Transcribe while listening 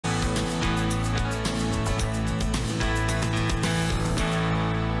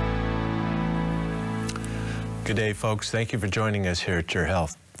Good day, folks. Thank you for joining us here at Your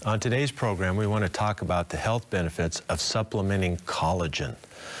Health. On today's program, we want to talk about the health benefits of supplementing collagen.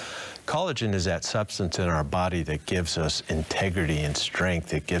 Collagen is that substance in our body that gives us integrity and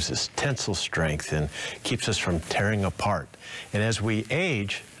strength. It gives us tensile strength and keeps us from tearing apart. And as we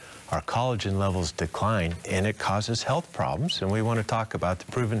age, our collagen levels decline and it causes health problems. And we want to talk about the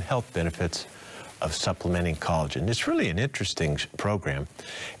proven health benefits of supplementing collagen. It's really an interesting program,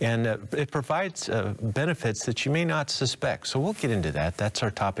 and it provides benefits that you may not suspect. So we'll get into that. That's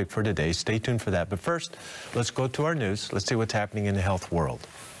our topic for today. Stay tuned for that. But first, let's go to our news. Let's see what's happening in the health world.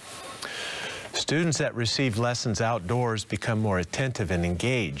 Students that receive lessons outdoors become more attentive and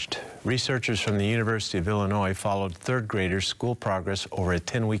engaged. Researchers from the University of Illinois followed third graders' school progress over a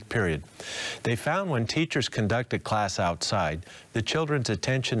 10-week period. They found when teachers conducted class outside, the children's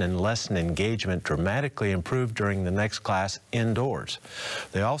attention and lesson engagement dramatically improved during the next class indoors.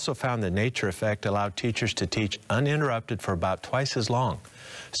 They also found the nature effect allowed teachers to teach uninterrupted for about twice as long.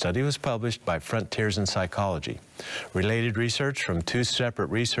 Study was published by Frontiers in Psychology. Related research from two separate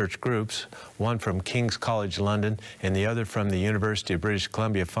research groups, one from King's College London and the other from the University of British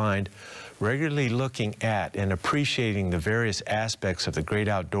Columbia, find regularly looking at and appreciating the various aspects of the great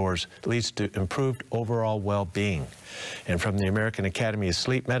outdoors leads to improved overall well-being. And from the American Academy of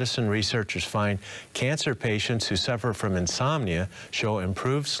Sleep Medicine, researchers find cancer patients who suffer from insomnia show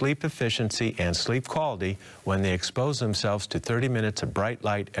improved sleep efficiency and sleep quality when they expose themselves to 30 minutes of bright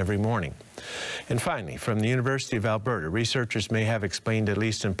light every morning. And finally, from the University of Alberta, researchers may have explained, at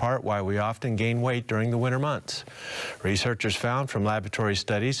least in part, why we often gain weight during the winter months. Researchers found from laboratory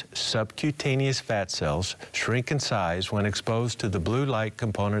studies subcutaneous fat cells shrink in size when exposed to the blue light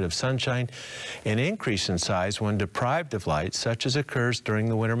component of sunshine and increase in size when deprived of light, such as occurs during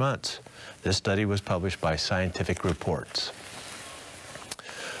the winter months. This study was published by Scientific Reports.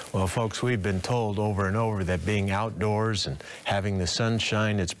 Well, folks, we've been told over and over that being outdoors and having the sun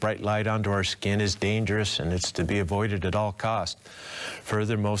shine its bright light onto our skin is dangerous and it's to be avoided at all costs.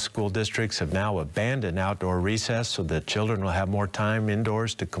 Further, most school districts have now abandoned outdoor recess so that children will have more time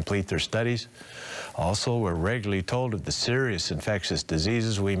indoors to complete their studies. Also, we're regularly told of the serious infectious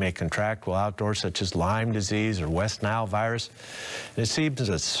diseases we may contract while outdoors, such as Lyme disease or West Nile virus. And it seems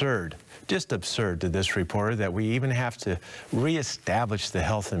absurd, just absurd to this reporter, that we even have to reestablish the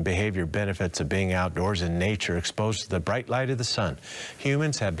health and behavior benefits of being outdoors in nature, exposed to the bright light of the sun.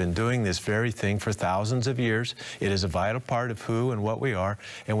 Humans have been doing this very thing for thousands of years. It is a vital part of who and what we are,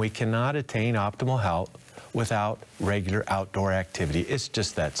 and we cannot attain optimal health without regular outdoor activity. It's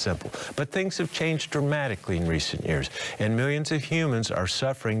just that simple. But things have changed dramatically in recent years, and millions of humans are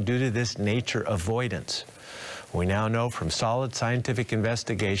suffering due to this nature avoidance. We now know from solid scientific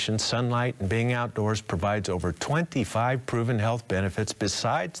investigation, sunlight and being outdoors provides over 25 proven health benefits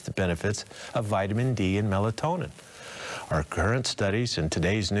besides the benefits of vitamin D and melatonin. Our current studies in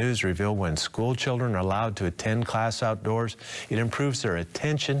today's news reveal when school children are allowed to attend class outdoors, it improves their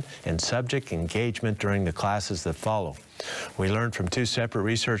attention and subject engagement during the classes that follow. We learned from two separate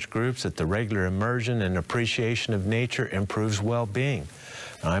research groups that the regular immersion and appreciation of nature improves well-being.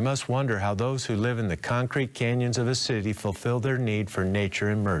 Now, I must wonder how those who live in the concrete canyons of a city fulfill their need for nature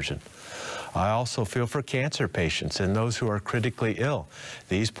immersion. I also feel for cancer patients and those who are critically ill.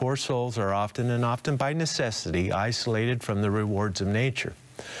 These poor souls are often by necessity isolated from the rewards of nature.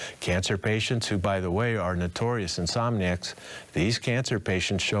 Cancer patients, who by the way are notorious insomniacs, these cancer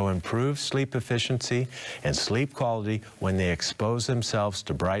patients show improved sleep efficiency and sleep quality when they expose themselves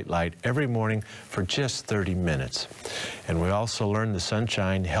to bright light every morning for just 30 minutes. And we also learned the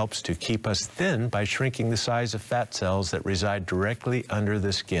sunshine helps to keep us thin by shrinking the size of fat cells that reside directly under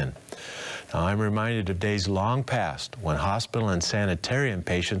the skin. Now, I'm reminded of days long past when hospital and sanitarium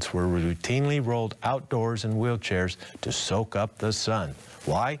patients were routinely rolled outdoors in wheelchairs to soak up the sun.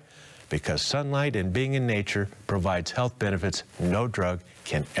 Why? Because sunlight and being in nature provides health benefits no drug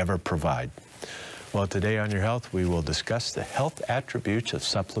can ever provide. Well, today on Your Health, we will discuss the health attributes of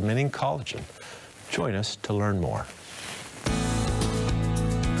supplementing collagen. Join us to learn more.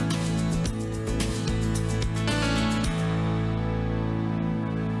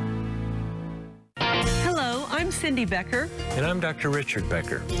 I'm Cindy Becker. And I'm Dr. Richard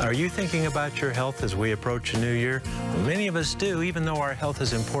Becker. Are you thinking about your health as we approach a new year? Well, many of us do, even though our health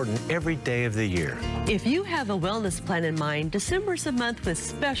is important every day of the year. If you have a wellness plan in mind, December's a month with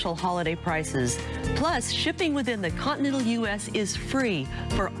special holiday prices. Plus, shipping within the continental U.S. is free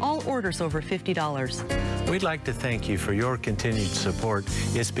for all orders over $50. We'd like to thank you for your continued support.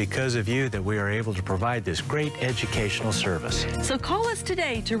 It's because of you that we are able to provide this great educational service. So call us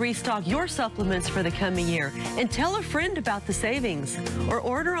today to restock your supplements for the coming year and tell a friend about the savings, or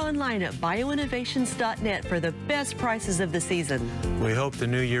order online at bioinnovations.net for the best prices of the season. We hope the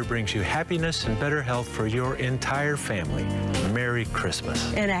new year brings you happiness and better health for your entire family. Merry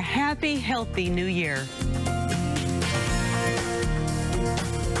Christmas. And a happy, healthy new year.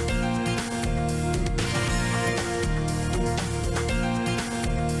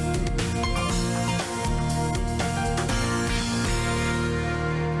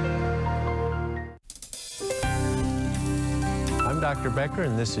 Dr. Becker,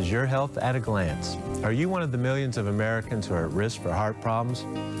 and this is Your Health at a Glance. Are you one of the millions of Americans who are at risk for heart problems?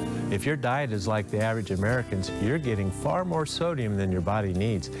 If your diet is like the average American's, you're getting far more sodium than your body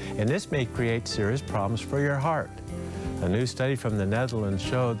needs, and this may create serious problems for your heart. A new study from the Netherlands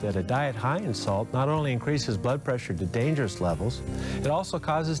showed that a diet high in salt not only increases blood pressure to dangerous levels, it also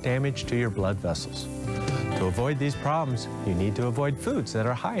causes damage to your blood vessels. To avoid these problems, you need to avoid foods that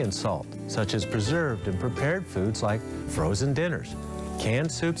are high in salt, such as preserved and prepared foods like frozen dinners,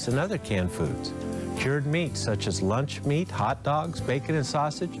 canned soups and other canned foods, cured meats such as lunch meat, hot dogs, bacon and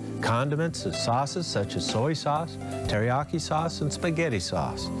sausage, condiments and sauces such as soy sauce, teriyaki sauce, and spaghetti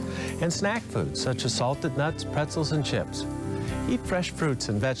sauce, and snack foods such as salted nuts, pretzels, and chips. Eat fresh fruits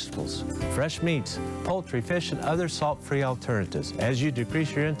and vegetables, fresh meats, poultry, fish, and other salt-free alternatives. As you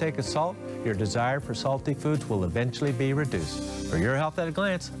decrease your intake of salt, your desire for salty foods will eventually be reduced. For Your Health at a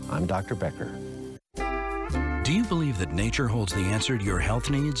Glance, I'm Dr. Becker. Do you believe that nature holds the answer to your health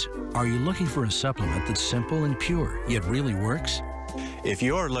needs? Are you looking for a supplement that's simple and pure, yet really works? If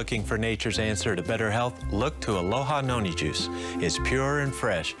you're looking for nature's answer to better health, look to Aloha Noni Juice. It's pure and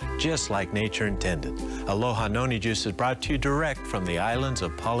fresh, just like nature intended. Aloha Noni Juice is brought to you direct from the islands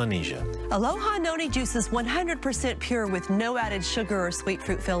of Polynesia. Aloha Noni Juice is 100% pure with no added sugar or sweet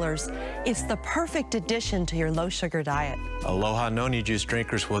fruit fillers. It's the perfect addition to your low-sugar diet. Aloha Noni Juice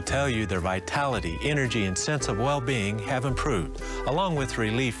drinkers will tell you their vitality, energy, and sense of well-being have improved, along with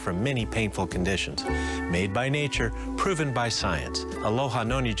relief from many painful conditions. Made by nature, proven by science, Aloha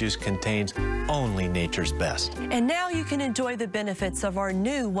Noni Juice contains only nature's best. And now you can enjoy the benefits of our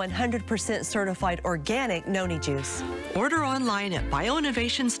new 100% certified organic Noni Juice. Order online at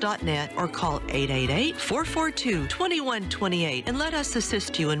bioinnovations.net or call 888-442-2128 and let us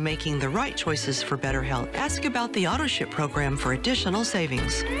assist you in making the right choices for better health. Ask about the AutoShip program for additional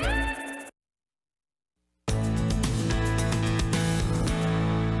savings.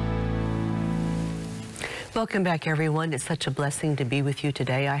 Welcome back, everyone. It's such a blessing to be with you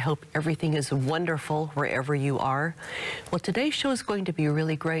today. I hope everything is wonderful wherever you are. Well, today's show is going to be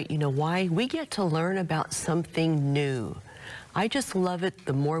really great. You know why? We get to learn about something new. I just love it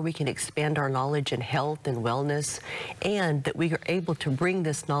the more we can expand our knowledge in health and wellness, and that we are able to bring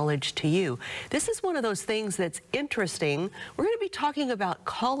this knowledge to you. This is one of those things that's interesting. We're going to be talking about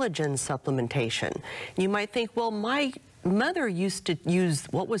collagen supplementation. You might think, well, my mother used to use,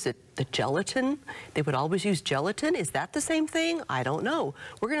 what was it, the gelatin? They would always use gelatin. Is that the same thing? I don't know.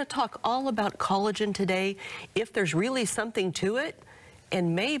 We're going to talk all about collagen today, if there's really something to it,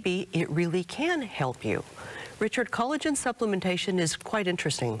 and maybe it really can help you. Richard, collagen supplementation is quite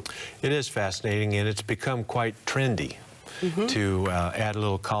interesting. It is fascinating, and it's become quite trendy to add a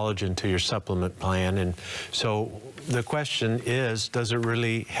little collagen to your supplement plan. And so the question is, does it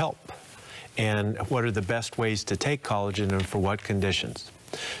really help? And what are the best ways to take collagen and for what conditions?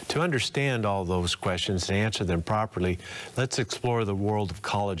 To understand all those questions and answer them properly, let's explore the world of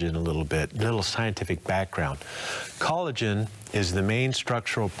collagen a little bit, a little scientific background. Collagen is the main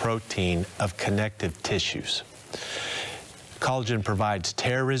structural protein of connective tissues. Collagen provides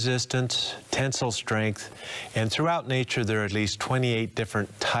tear resistance, tensile strength, and throughout nature there are at least 28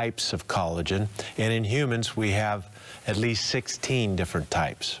 different types of collagen, and in humans we have at least 16 different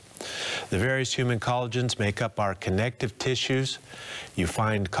types. The various human collagens make up our connective tissues. You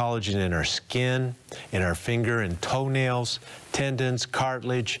find collagen in our skin, in our finger and toenails, tendons,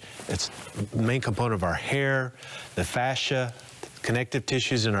 cartilage. It's the main component of our hair, the fascia, connective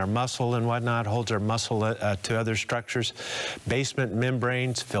tissues in our muscle and whatnot, holds our muscle to other structures, basement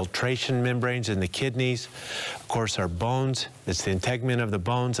membranes, filtration membranes in the kidneys, of course our bones. It's the integument of the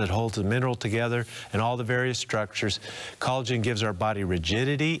bones that holds the mineral together and all the various structures. Collagen gives our body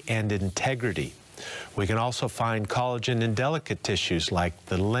rigidity and integrity. We can also find collagen in delicate tissues like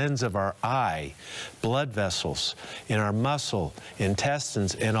the lens of our eye, blood vessels, in our muscle,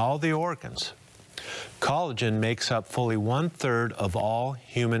 intestines, and all the organs. Collagen makes up fully 1/3 of all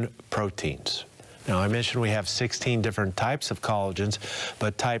human proteins. Now, I mentioned we have 16 different types of collagens,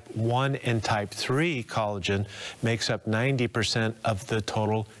 but type 1 and type 3 collagen makes up 90% of the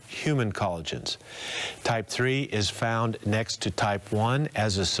total human collagens. Type 3 is found next to type 1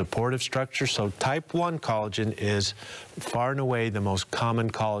 as a supportive structure, so type 1 collagen is far and away the most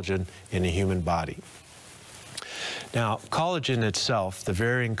common collagen in the human body. Now, collagen itself, the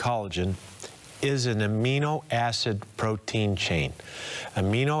varying collagen, is an amino acid protein chain.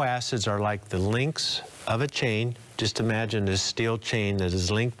 Amino acids are like the links of a chain. Just imagine this steel chain that is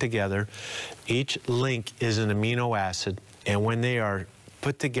linked together. Each link is an amino acid, and when they are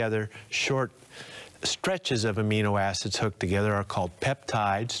put together, short stretches of amino acids hooked together are called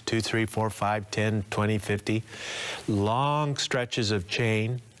peptides, 2, 3, 4, 5, 10, 20, 50. Long stretches of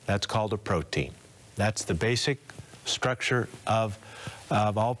chain, that's called a protein. That's the basic structure of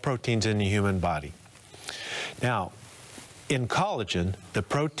all proteins in the human body. Now, in collagen, the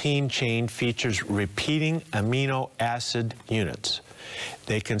protein chain features repeating amino acid units.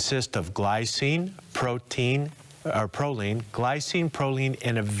 They consist of glycine, proline, glycine, proline,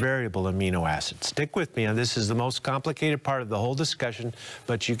 and a variable amino acid. Stick with me, and this is the most complicated part of the whole discussion,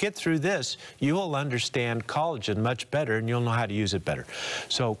 but you get through this, you will understand collagen much better, and you'll know how to use it better.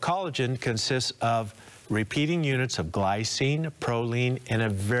 So collagen consists of repeating units of glycine, proline, and a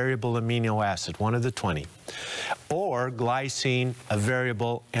variable amino acid, one of the 20, or glycine, a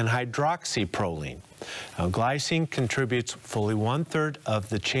variable, and hydroxyproline. Now, glycine contributes fully 1/3 of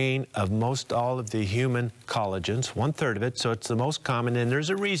the chain of most all of the human collagens, 1/3 of it, so it's the most common, and there's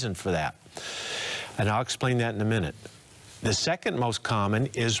a reason for that. And I'll explain that in a minute. The second most common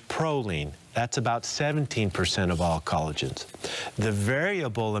is proline. That's about 17% of all collagens. The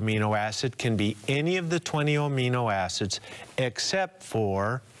variable amino acid can be any of the 20 amino acids except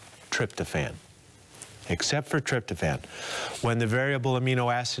for tryptophan. Except for tryptophan. When the variable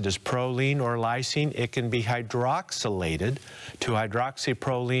amino acid is proline or lysine, it can be hydroxylated to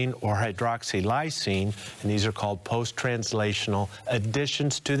hydroxyproline or hydroxylysine, and these are called post-translational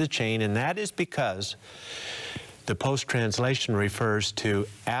additions to the chain, and that is because the post-translation refers to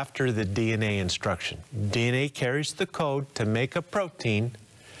after the DNA instruction. DNA carries the code to make a protein,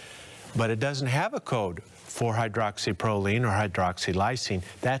 but it doesn't have a code for hydroxyproline or hydroxylysine.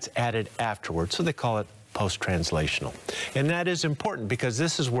 That's added afterwards, so they call it post-translational. And that is important because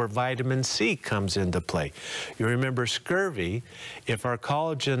this is where vitamin C comes into play. You remember scurvy, if our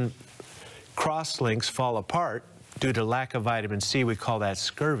collagen cross-links fall apart due to lack of vitamin C, we call that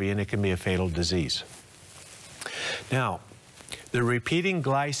scurvy, and it can be a fatal disease. Now, the repeating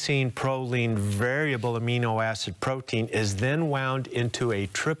glycine, proline, variable amino acid protein is then wound into a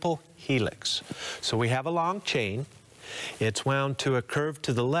triple helix. So we have a long chain. It's wound to a curve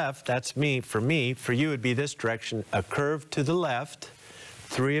to the left. That's me. For you it'd be this direction, a curve to the left.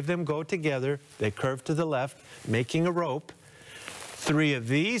 3 of them go together. They curve to the left, making a rope. 3 of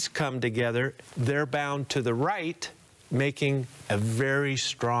these come together. They're bound to the right, making a very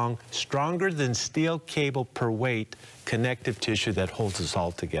strong, stronger than steel cable per weight, connective tissue that holds us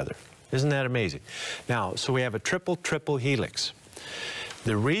all together. Isn't that amazing? Now, so we have a triple helix.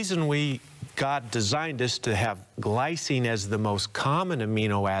 The reason God designed us to have glycine as the most common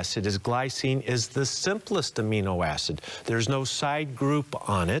amino acid is glycine is the simplest amino acid. There's no side group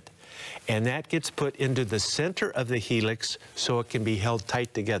on it, and that gets put into the center of the helix so it can be held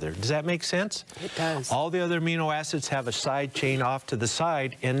tight together. Does that make sense? It does. All the other amino acids have a side chain off to the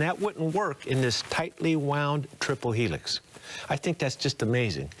side, and that wouldn't work in this tightly wound triple helix. I think that's just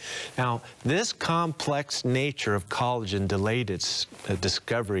amazing. Now, this complex nature of collagen delayed its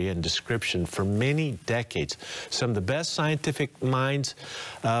discovery and description for many decades. Some of the best scientific minds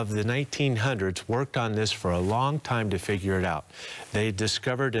of the 1900s worked on this for a long time to figure it out. They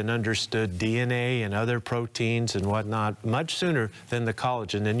discovered and understood DNA and other proteins and whatnot much sooner than the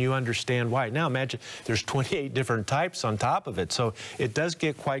collagen, and you understand why. Now imagine there's 28 different types on top of it, so it does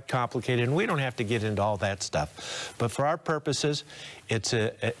get quite complicated, and we don't have to get into all that stuff. But for our purposes, it's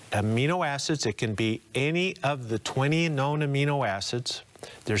amino acids. It can be any of the 20 known amino acids.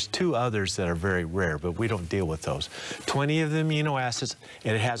 There's 2 others that are very rare, but we don't deal with those. 20 of the amino acids,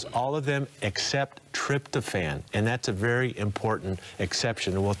 and it has all of them except tryptophan, and that's a very important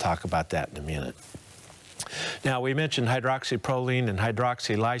exception, and we'll talk about that in a minute. Now, we mentioned hydroxyproline and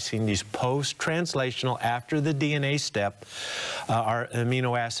hydroxylysine, these post-translational, after the DNA step, are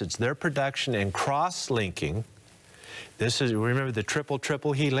amino acids. Their production and cross-linking, this is, remember the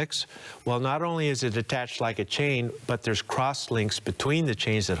triple helix? Well, not only is it attached like a chain, but there's cross links between the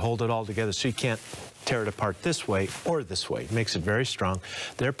chains that hold it all together, so you can't tear it apart this way or this way. It makes it very strong.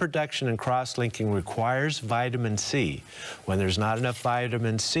 Their production and cross-linking requires vitamin C. When there's not enough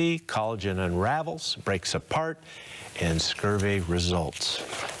vitamin C, collagen unravels, breaks apart, and scurvy results.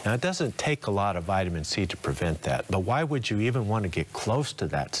 Now, it doesn't take a lot of vitamin C to prevent that, but why would you even want to get close to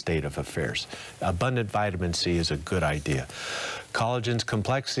that state of affairs? Abundant vitamin C is a good idea. Collagen's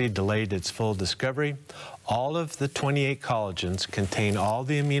complexity delayed its full discovery. All of the 28 collagens contain all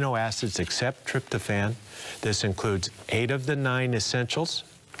the amino acids except tryptophan. This includes 8 of the 9 essentials,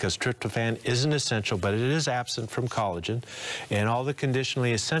 because tryptophan isn't essential, but it is absent from collagen, and all the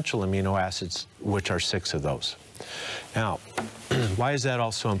conditionally essential amino acids, which are 6 of those. Now, why is that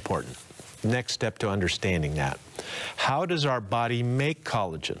also important? Next step to understanding that. How does our body make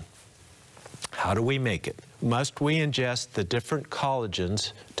collagen? How do we make it? Must we ingest the different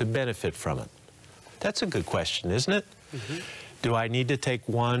collagens to benefit from it? That's a good question, isn't it? Mm-hmm. Do I need to take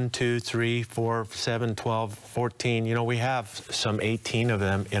 1, 2, 3, 4, 7, 12, 14? You know, we have some 18 of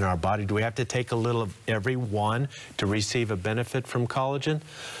them in our body. Do we have to take a little of every one to receive a benefit from collagen?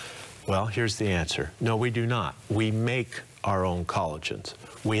 Well, here's the answer. No, we do not. We make our own collagens.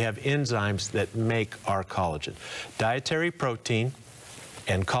 We have enzymes that make our collagen. Dietary protein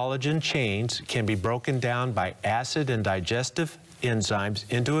and collagen chains can be broken down by acid and digestive enzymes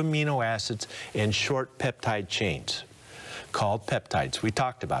into amino acids and short peptide chains called peptides. We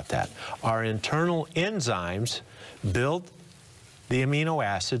talked about that. Our internal enzymes build the amino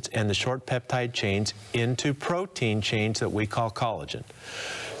acids and the short peptide chains into protein chains that we call collagen.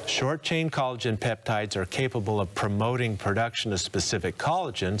 Short-chain collagen peptides are capable of promoting production of specific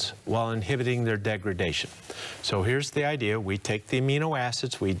collagens while inhibiting their degradation. So here's the idea. We take the amino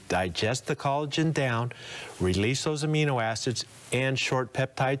acids, we digest the collagen down, release those amino acids and short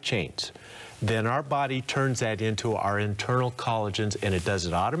peptide chains. Then our body turns that into our internal collagens, and it does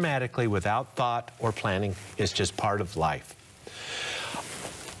it automatically without thought or planning. It's just part of life.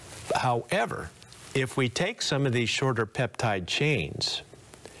 However, if we take some of these shorter peptide chains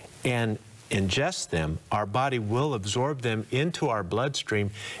and ingest them, our body will absorb them into our bloodstream,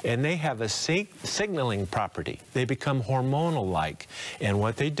 and they have a signaling property. They become hormonal-like, and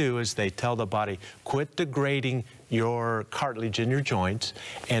what they do is they tell the body, quit degrading your cartilage in your joints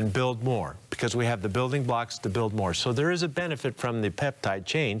and build more, because we have the building blocks to build more. So there is a benefit from the peptide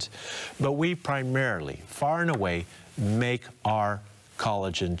chains, but we primarily, far and away, make our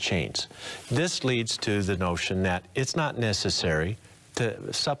collagen chains. This leads to the notion that it's not necessary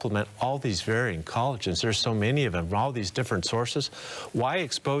to supplement all these varying collagens. There's so many of them from all these different sources. Why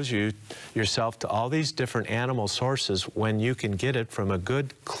expose yourself to all these different animal sources when you can get it from a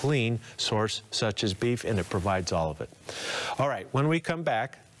good, clean source such as beef, and it provides all of it? All right, when we come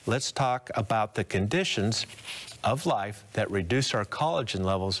back, let's talk about the conditions of life that reduce our collagen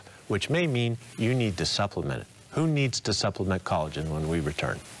levels, which may mean you need to supplement it. Who needs to supplement collagen when we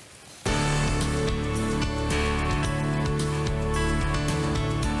return?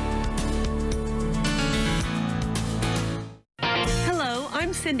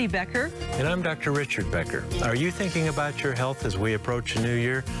 I'm Cindy Becker. And I'm Dr. Richard Becker. Are you thinking about your health as we approach a new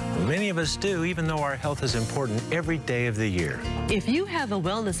year? Well, many of us do, even though our health is important every day of the year. If you have a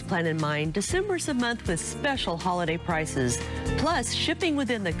wellness plan in mind, December's a month with special holiday prices. Plus, shipping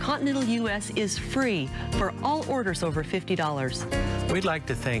within the continental U.S. is free for all orders over $50. We'd like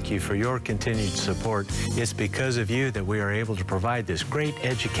to thank you for your continued support. It's because of you that we are able to provide this great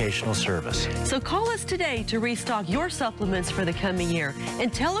educational service. So call us today to restock your supplements for the coming year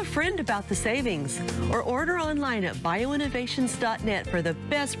and tell a friend about the savings, or order online at bioinnovations.net for the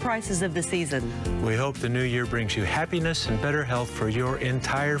best prices of the season. We hope the new year brings you happiness and better health for your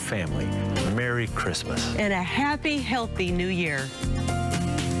entire family. Merry Christmas. And a happy, healthy new year.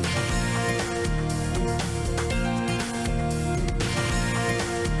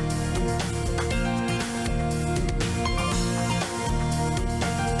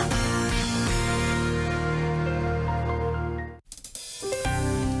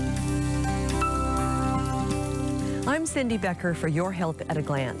 I'm Cindy Becker for Your Health at a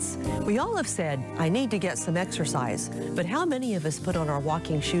Glance. We all have said, I need to get some exercise, but how many of us put on our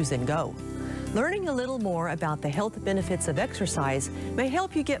walking shoes and go? Learning a little more about the health benefits of exercise may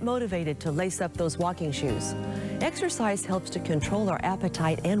help you get motivated to lace up those walking shoes. Exercise helps to control our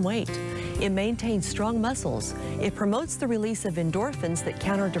appetite and weight. It maintains strong muscles. It promotes the release of endorphins that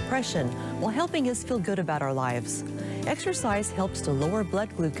counter depression while helping us feel good about our lives. Exercise helps to lower blood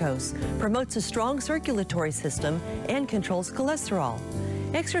glucose, promotes a strong circulatory system, and controls cholesterol.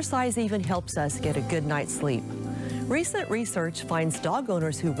 Exercise even helps us get a good night's sleep. Recent research finds dog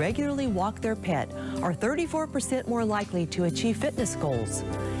owners who regularly walk their pet are 34% more likely to achieve fitness goals.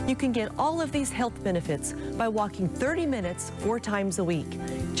 You can get all of these health benefits by walking 30 minutes 4 times a week,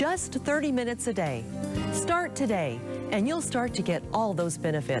 just 30 minutes a day. Start today, and you'll start to get all those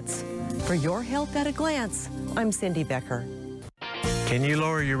benefits. For your health at a glance, I'm Cindy Becker. Can you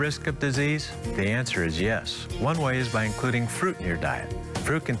lower your risk of disease? The answer is yes. One way is by including fruit in your diet.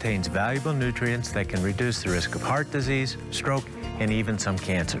 Fruit contains valuable nutrients that can reduce the risk of heart disease, stroke, and even some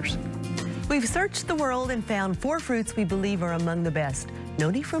cancers. We've searched the world and found 4 fruits we believe are among the best.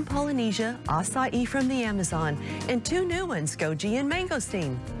 Noni from Polynesia, acai from the Amazon, and 2 new ones, goji and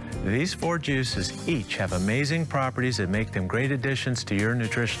mangosteen. These 4 juices each have amazing properties that make them great additions to your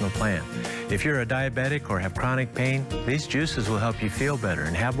nutritional plan. If you're a diabetic or have chronic pain, these juices will help you feel better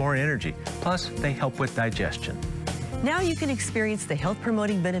and have more energy. Plus, they help with digestion. Now you can experience the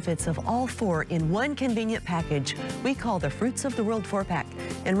health-promoting benefits of all 4 in one convenient package we call the Fruits of the World 4-pack.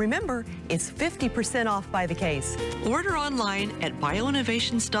 And remember, it's 50% off by the case. Order online at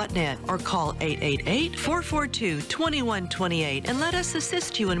bioinnovations.net or call 888-442-2128 and let us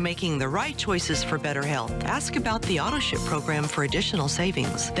assist you in making the right choices for better health. Ask about the AutoShip program for additional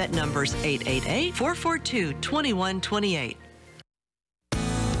savings. That number's 888-442-2128.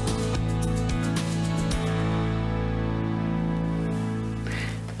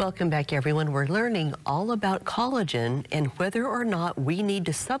 Welcome back, everyone. We're learning all about collagen and whether or not we need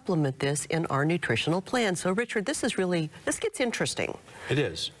to supplement this in our nutritional plan. So, Richard, this gets interesting. It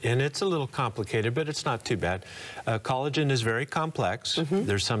is, and it's a little complicated, but it's not too bad. Collagen is very complex.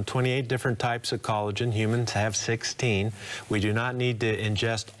 There's some 28 different types of collagen. Humans have 16. We do not need to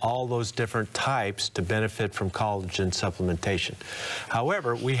ingest all those different types to benefit from collagen supplementation.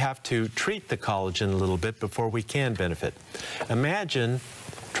 However, we have to treat the collagen a little bit before we can benefit. Imagine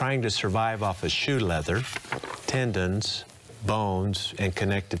trying to survive off of shoe leather, tendons, bones, and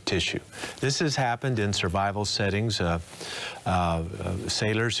connective tissue. This has happened in survival settings.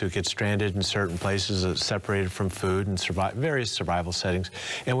 Sailors who get stranded in certain places, separated from food, and various survival settings.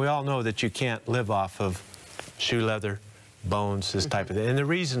 And we all know that you can't live off of shoe leather, bones, this type of thing. And the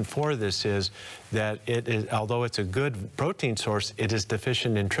reason for this is that although it's a good protein source, it is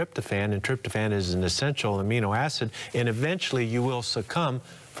deficient in tryptophan, and tryptophan is an essential amino acid, and eventually you will succumb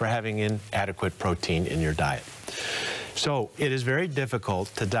for having inadequate protein in your diet. So it is very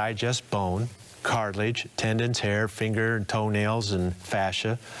difficult to digest bone, cartilage, tendons, hair, finger and toenails, and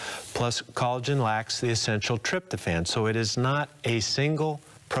fascia. Plus, collagen lacks the essential tryptophan, so it is not a single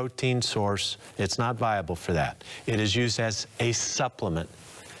protein source. It's not viable for that. It is used as a supplement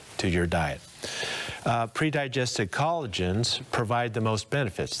to your diet. Pre-digested collagens provide the most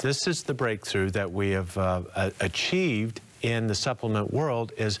benefits. This is the breakthrough that we have achieved in the supplement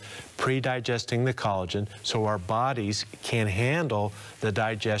world, is pre-digesting the collagen so our bodies can handle the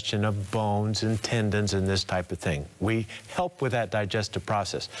digestion of bones and tendons and this type of thing. We help with that digestive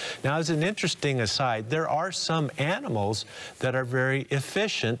process. Now, as an interesting aside, there are some animals that are very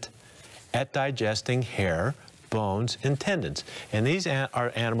efficient at digesting hair, bones, and tendons. And these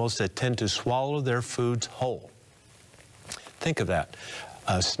are animals that tend to swallow their foods whole. Think of that.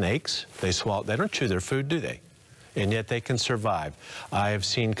 Snakes, they don't chew their food, do they? And yet they can survive. I have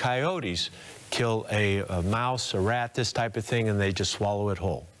seen coyotes kill a mouse, a rat, this type of thing, and they just swallow it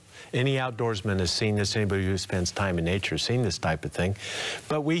whole. Any outdoorsman has seen this. Anybody who spends time in nature has seen this type of thing.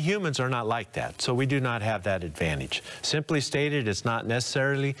 But we humans are not like that, so we do not have that advantage. Simply stated, it's not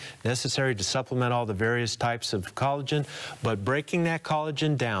necessary to supplement all the various types of collagen, but breaking that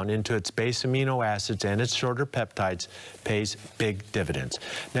collagen down into its base amino acids and its shorter peptides pays big dividends.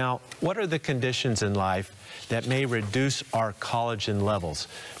 Now, what are the conditions in life that may reduce our collagen levels?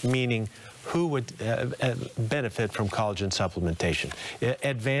 Meaning, who would benefit from collagen supplementation?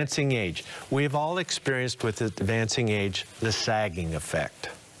 Advancing age. We've all experienced with advancing age the sagging effect.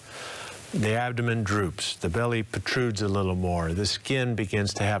 The abdomen droops, the belly protrudes a little more, the skin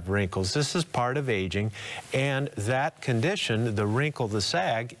begins to have wrinkles. This is part of aging, and that condition, the wrinkle, the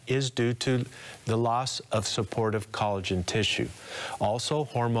sag, is due to the loss of supportive collagen tissue. Also,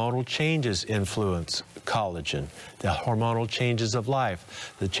 hormonal changes influence collagen. The hormonal changes of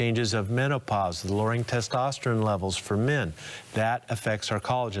life, the changes of menopause, the lowering testosterone levels for men, that affects our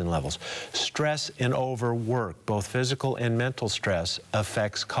collagen levels. Stress and overwork, both physical and mental stress,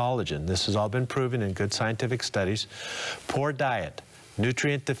 affects collagen. This has all been proven in good scientific studies. Poor diet,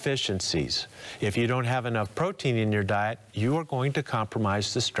 nutrient deficiencies. If you don't have enough protein in your diet, you are going to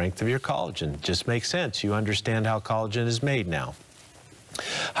compromise the strength of your collagen. It just makes sense. You understand how collagen is made now.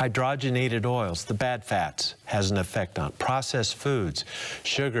 Hydrogenated oils, the bad fats, has an effect on processed foods,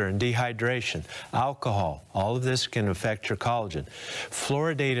 sugar and dehydration, alcohol. All of this can affect your collagen.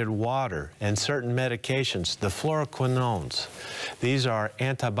 Fluoridated water and certain medications, the fluoroquinones. These are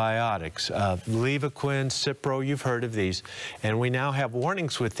antibiotics. Levaquin, Cipro, you've heard of these. And we now have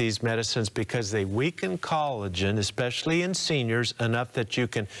warnings with these medicines because they weaken collagen, especially in seniors, enough that you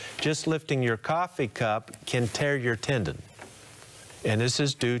can, just lifting your coffee cup can tear your tendon. And this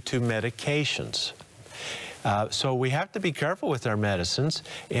is due to medications. So we have to be careful with our medicines,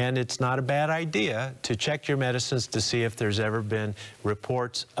 and it's not a bad idea to check your medicines to see if there's ever been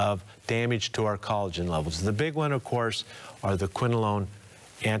reports of damage to our collagen levels. The big one, of course, are the quinolone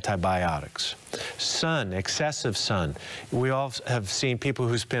antibiotics. Sun, excessive sun. We all have seen people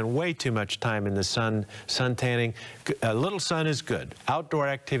who spend way too much time in the sun, sun tanning. A little sun is good. Outdoor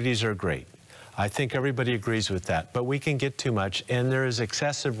activities are great. I think everybody agrees with that, but we can get too much, and there is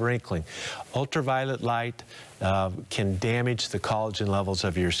excessive wrinkling. Ultraviolet light can damage the collagen levels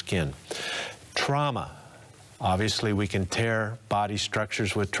of your skin. Trauma. Obviously, we can tear body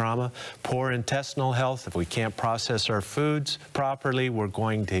structures with trauma. Poor intestinal health. If we can't process our foods properly, we're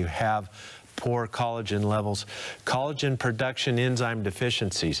going to have poor collagen levels. Collagen production enzyme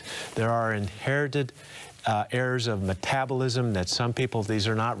deficiencies. There are inherited errors of metabolism that some people, these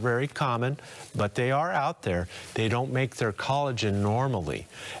are not very common, but they are out there. They don't make their collagen normally.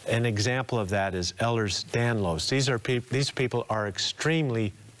 An example of that is Ehlers-Danlos. These people are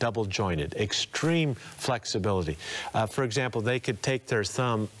extremely double jointed, extreme flexibility. For example, they could take their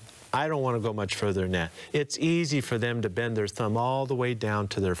thumb, I don't want to go much further than that. It's easy for them to bend their thumb all the way down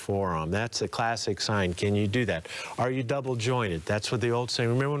to their forearm. That's a classic sign. Can you do that? Are you double jointed? That's what the old saying.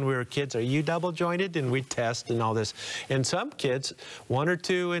 Remember when we were kids, are you double jointed? And we test and all this. And some kids, one or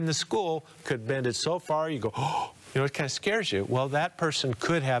two in the school, could bend it so far you go, oh, you know, it kind of scares you. Well, that person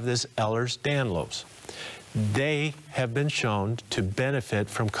could have this Ehlers-Danlos. They have been shown to benefit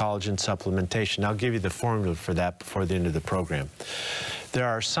from collagen supplementation. I'll give you the formula for that before the end of the program. There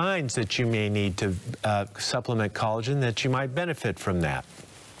are signs that you may need to supplement collagen that you might benefit from that.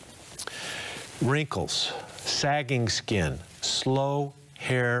 Wrinkles, sagging skin, slow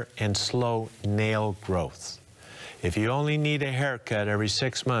hair, and slow nail growth. If you only need a haircut every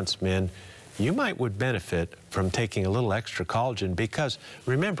 6 months, men, you would benefit from taking a little extra collagen because,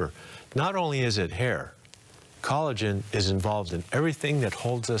 remember, not only is it hair, collagen is involved in everything that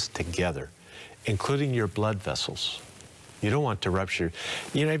holds us together, including your blood vessels. You don't want to rupture.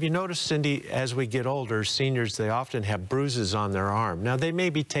 You know, have you noticed, Cindy, as we get older, seniors, they often have bruises on their arm. Now, they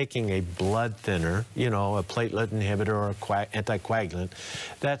may be taking a blood thinner, you know, a platelet inhibitor or an anticoagulant.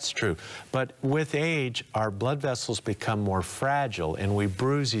 That's true. But with age, our blood vessels become more fragile, and we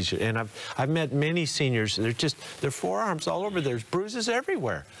bruise each other. And I've met many seniors, they're just, their forearms all over, there's bruises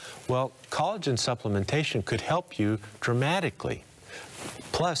everywhere. Well, collagen supplementation could help you dramatically.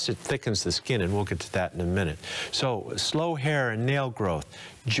 Plus, it thickens the skin, and we'll get to that in a minute. So, slow hair and nail growth,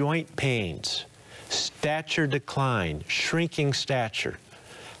 joint pains, stature decline, shrinking stature.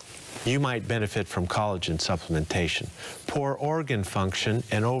 You might benefit from collagen supplementation. Poor organ function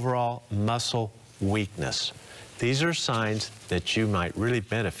and overall muscle weakness. These are signs that you might really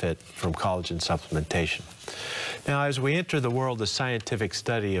benefit from collagen supplementation. Now, as we enter the world of scientific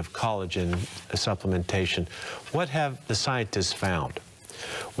study of collagen supplementation, what have the scientists found?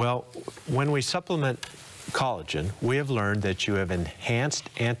 Well, when we supplement collagen, we have learned that you have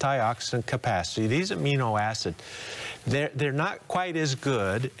enhanced antioxidant capacity. These amino acids, they're not quite as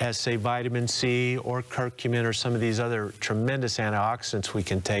good as, say, vitamin C or curcumin or some of these other tremendous antioxidants we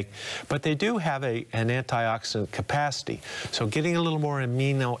can take, but they do have an antioxidant capacity. So getting a little more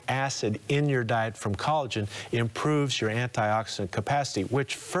amino acid in your diet from collagen improves your antioxidant capacity,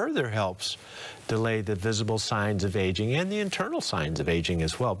 which further helps delay the visible signs of aging and the internal signs of aging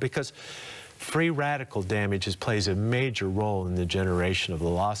as well, because free radical damage plays a major role in the generation of the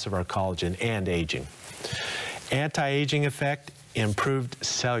loss of our collagen and aging. Anti-aging effect, improved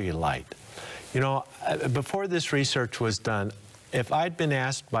cellulite. You know, before this research was done, if I'd been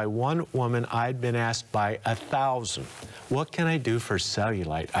asked by one woman, I'd been asked by 1,000, what can I do for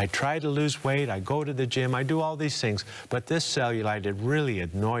cellulite? I try to lose weight, I go to the gym, I do all these things, but this cellulite, it really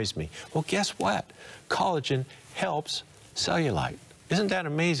annoys me. Well, guess what? Collagen helps cellulite. Isn't that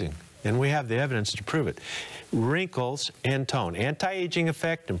amazing? And we have the evidence to prove it. Wrinkles and tone. Anti-aging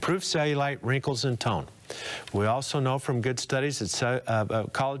effect, improved cellulite, wrinkles and tone. We also know from good studies that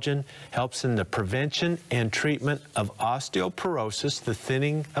collagen helps in the prevention and treatment of osteoporosis, the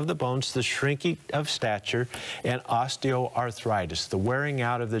thinning of the bones, the shrinking of stature, and osteoarthritis, the wearing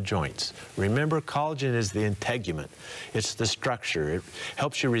out of the joints. Remember, collagen is the integument. It's the structure. It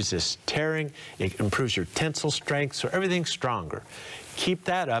helps you resist tearing. It improves your tensile strength, so everything's stronger. Keep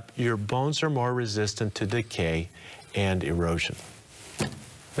that up. Your bones are more resistant to decay and erosion.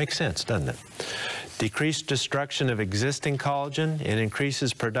 Makes sense, doesn't it? Decreased destruction of existing collagen. It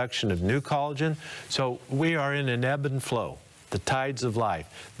increases production of new collagen. So we are in an ebb and flow, the tides of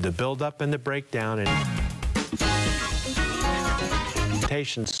life, the buildup and the breakdown. And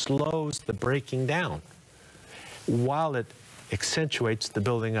slows the breaking down while it accentuates the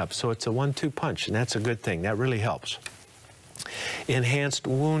building up. So it's a 1-2 punch, and that's a good thing. That really helps. Enhanced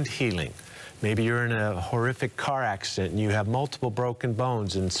wound healing. Maybe you're in a horrific car accident and you have multiple broken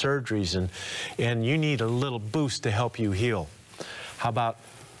bones and surgeries, and you need a little boost to help you heal. How about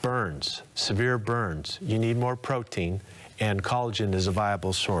burns, severe burns? You need more protein, and collagen is a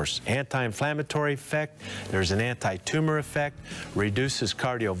viable source. Anti-inflammatory effect, there's an anti-tumor effect, reduces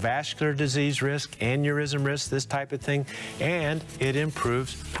cardiovascular disease risk, aneurysm risk, this type of thing, and it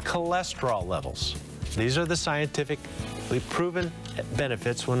improves cholesterol levels. These are the scientifically proven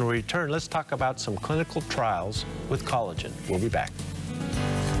benefits. When we return, let's talk about some clinical trials with collagen. We'll be back.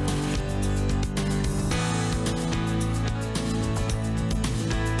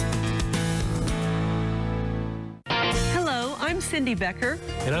 I'm Cindy Becker.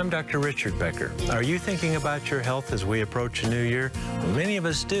 And I'm Dr. Richard Becker. Are you thinking about your health as we approach a new year? Well, many of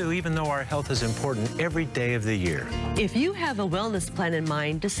us do, even though our health is important every day of the year. If you have a wellness plan in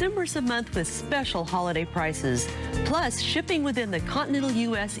mind, December's a month with special holiday prices. Plus, shipping within the continental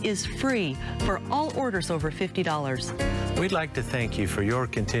U.S. is free for all orders over $50. We'd like to thank you for your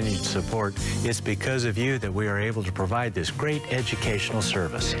continued support. It's because of you that we are able to provide this great educational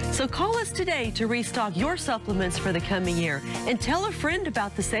service. So call us today to restock your supplements for the coming year, and tell a friend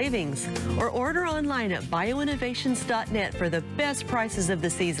about the savings, or order online at bioinnovations.net for the best prices of the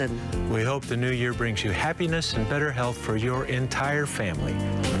season. We hope the new year brings you happiness and better health for your entire family.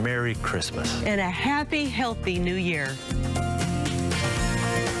 Merry Christmas. And a happy, healthy new year.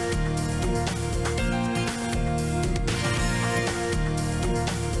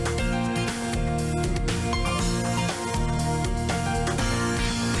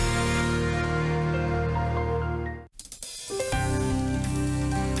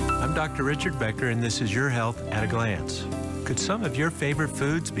 Dr. Richard Becker, and this is Your Health at a Glance. Could some of your favorite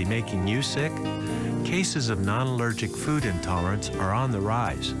foods be making you sick? Cases of non-allergic food intolerance are on the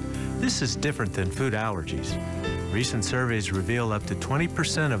rise. This is different than food allergies. Recent surveys reveal up to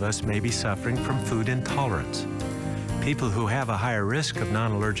 20% of us may be suffering from food intolerance. People who have a higher risk of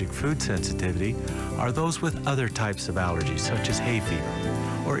non-allergic food sensitivity are those with other types of allergies, such as hay fever,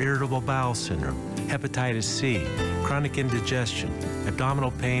 or irritable bowel syndrome, hepatitis C, chronic indigestion, abdominal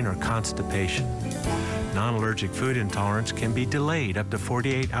pain, or constipation. Non-allergic food intolerance can be delayed up to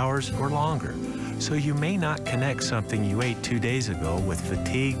 48 hours or longer, so you may not connect something you ate 2 days ago with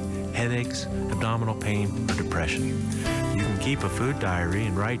fatigue, headaches, abdominal pain, or depression. You can keep a food diary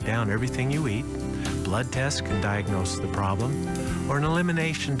and write down everything you eat. Blood tests can diagnose the problem, or an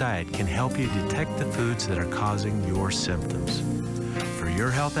elimination diet can help you detect the foods that are causing your symptoms. For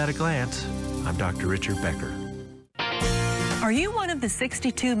Your Health at a Glance, I'm Dr. Richard Becker. Are you one of the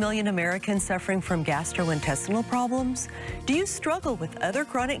 62 million Americans suffering from gastrointestinal problems? Do you struggle with other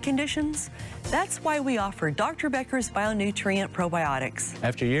chronic conditions? That's why we offer Dr. Becker's Bionutrient Probiotics.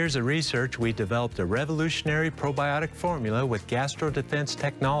 After years of research, we developed a revolutionary probiotic formula with gastrodefense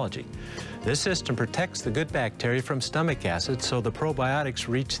technology. This system protects the good bacteria from stomach acid so the probiotics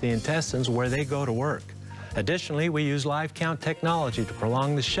reach the intestines where they go to work. Additionally, we use live count technology to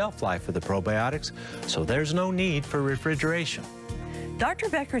prolong the shelf life of the probiotics, so there's no need for refrigeration. Dr.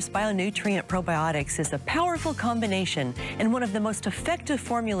 Becker's Bionutrient Probiotics is a powerful combination and one of the most effective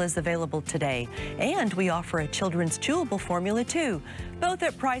formulas available today. And we offer a children's chewable formula too, both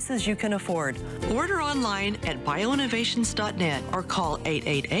at prices you can afford. Order online at bioinnovations.net or call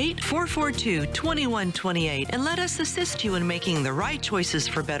 888-442-2128 and let us assist you in making the right choices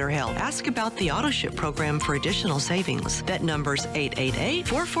for better health. Ask about the AutoShip program for additional savings. That number's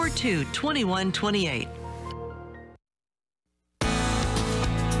 888-442-2128.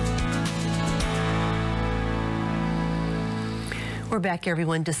 We're back,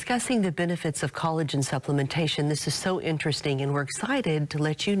 everyone, discussing the benefits of collagen supplementation. This is so interesting, and we're excited to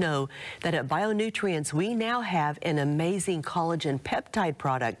let you know that at BioNutrients, we now have an amazing collagen peptide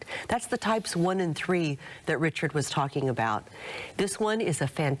product. That's the types 1 and 3 that Richard was talking about. This one is a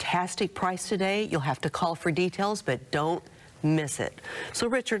fantastic price today. You'll have to call for details, but don't miss it. So,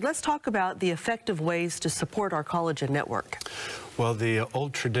 Richard, let's talk about the effective ways to support our collagen network. Well, the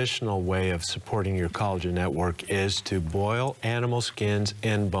old traditional way of supporting your collagen network is to boil animal skins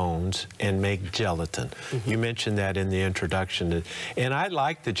and bones and make gelatin. You mentioned that in the introduction, and I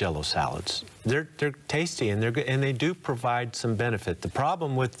like the Jello salads. They're tasty and they're good, and they do provide some benefit. The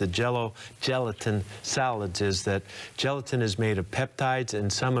problem with the gelatin salads is that gelatin is made of peptides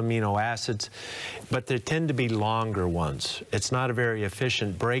and some amino acids, but they tend to be longer ones. It's not a very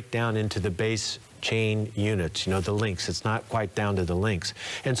efficient breakdown into the base chain units, you know, the links. It's not quite down to the links.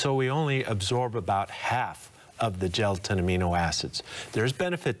 And so we only absorb about half of the gelatin amino acids. There's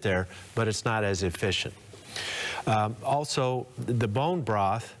benefit there, but it's not as efficient. Also, the bone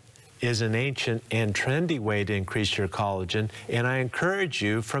broth is an ancient and trendy way to increase your collagen, and I encourage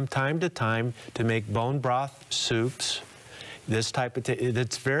you from time to time to make bone broth soups. This type of thing,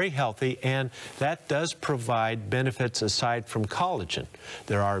 it's very healthy, and that does provide benefits aside from collagen.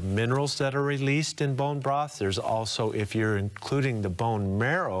 There are minerals that are released in bone broth. There's also, if you're including the bone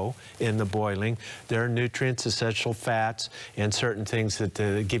marrow in the boiling, there are nutrients, essential fats, and certain things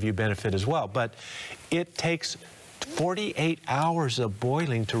that give you benefit as well. But it takes 48 hours of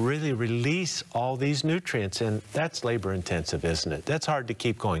boiling to really release all these nutrients, and that's labor intensive, isn't it? That's hard to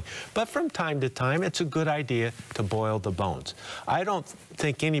keep going. But from time to time, it's a good idea to boil the bones. I don't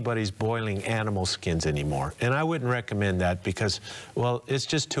think anybody's boiling animal skins anymore, and I wouldn't recommend that because, well, it's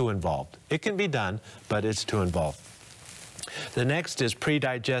just too involved. It can be done, but it's too involved. The next is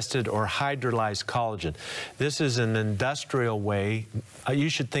pre-digested or hydrolyzed collagen. This is an industrial way, you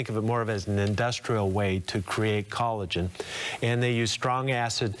should think of it more of as an industrial way to create collagen. And they use strong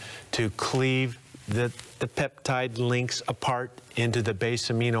acid to cleave the peptide links apart into the base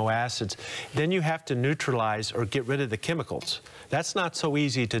amino acids. Then you have to neutralize or get rid of the chemicals. That's not so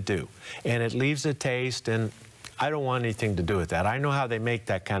easy to do. And it leaves a taste, and I don't want anything to do with that. I know how they make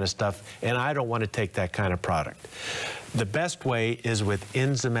that kind of stuff, and I don't want to take that kind of product. The best way is with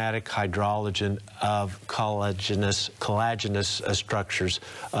enzymatic hydrolysis of collagenous structures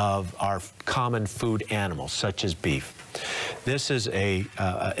of our common food animals, such as beef. This is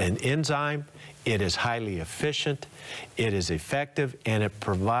an enzyme. It is highly efficient, it is effective, and it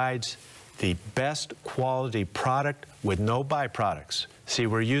provides the best quality product with no byproducts. See,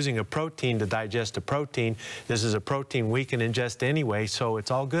 we're using a protein to digest a protein. This is a protein we can ingest anyway, so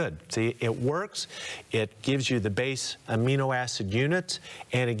it's all good. See, it works. It gives you the base amino acid units,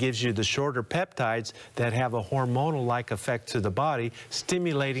 and it gives you the shorter peptides that have a hormonal-like effect to the body,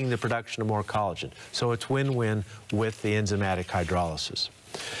 stimulating the production of more collagen. So it's win-win with the enzymatic hydrolysis.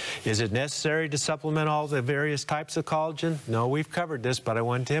 Is it necessary to supplement all the various types of collagen? No, we've covered this, but I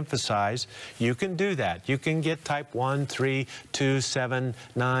want to emphasize you can do that. You can get type 1, 3, 2, 7,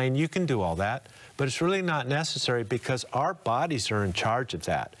 9. You can do all that, but it's really not necessary because our bodies are in charge of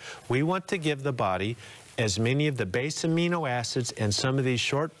that. We want to give the body as many of the base amino acids and some of these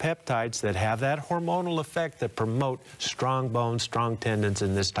short peptides that have that hormonal effect that promote strong bones, strong tendons,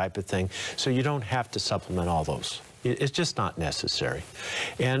 and this type of thing. So you don't have to supplement all those. It's just not necessary.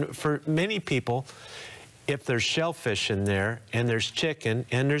 And for many people, if there's shellfish in there, and there's chicken,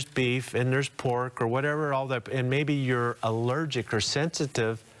 and there's beef, and there's pork, or whatever, all that, and maybe you're allergic or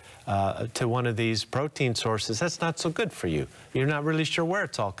sensitive to one of these protein sources, that's not so good for you. You're not really sure where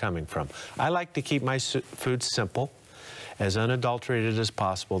it's all coming from. I like to keep my food simple, as unadulterated as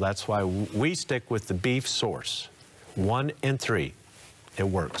possible. That's why we stick with the beef source, 1 and 3. It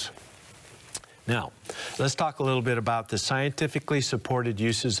works. Now, let's talk a little bit about the scientifically supported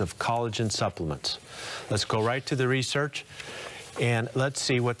uses of collagen supplements. Let's go right to the research, and let's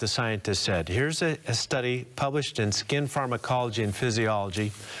see what the scientists said. Here's a study published in Skin Pharmacology and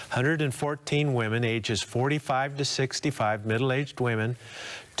Physiology. 114 women, ages 45 to 65, middle-aged women,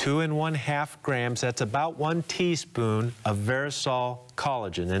 2.5 grams, that's about 1 teaspoon of Verisol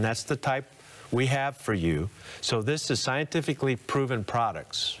collagen, and that's the type we have for you. So this is scientifically proven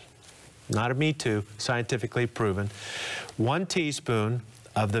products. Not a me too, scientifically proven. 1 teaspoon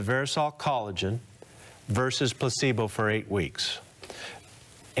of the Verisol collagen versus placebo for 8 weeks.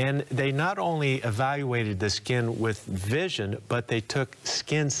 And they not only evaluated the skin with vision, but they took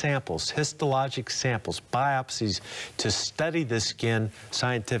skin samples, histologic samples, biopsies, to study the skin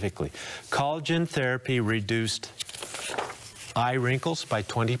scientifically. Collagen therapy reduced eye wrinkles by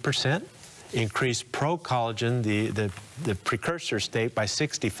 20%. increased pro-collagen, the precursor state, by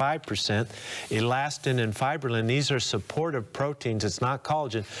 65%. Elastin and fibrillin, these are supportive proteins. It's not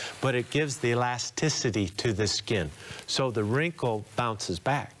collagen, but it gives the elasticity to the skin. So the wrinkle bounces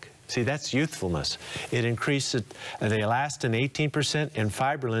back. See, that's youthfulness. It increased the elastin 18% and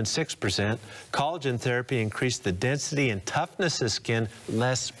fibrillin 6%. Collagen therapy increased the density and toughness of skin,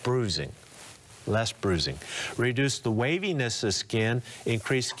 less bruising. Less bruising. Reduced the waviness of skin,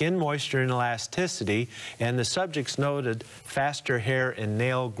 increased skin moisture and elasticity, and the subjects noted faster hair and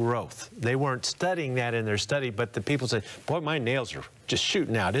nail growth. They weren't studying that in their study, but the people said, boy, my nails are just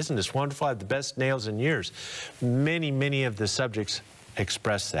shooting out. Isn't this wonderful? I have the best nails in years. Many of the subjects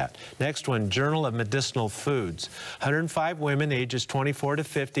express that. Next one, Journal of Medicinal Foods. 105 women ages 24 to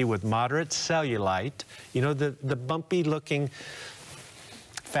 50 with moderate cellulite. You know, the bumpy looking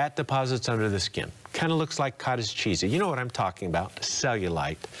fat deposits under the skin. Kind of looks like cottage cheese. You know what I'm talking about,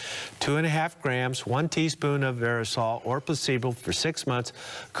 cellulite. 2.5 grams, 1 teaspoon of aerosol or placebo for 6 months.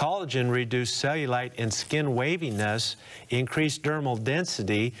 Collagen reduced cellulite and skin waviness, increased dermal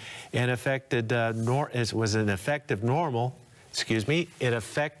density, and was an effective normal.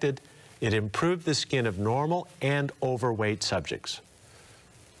 It improved the skin of normal and overweight subjects.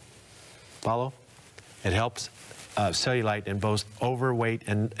 Follow? It helps cellulite in both overweight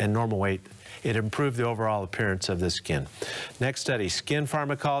and normal weight. It improved the overall appearance of the skin. Next study, Skin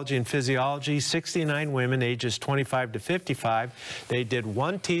Pharmacology and Physiology, 69 women ages 25 to 55. They did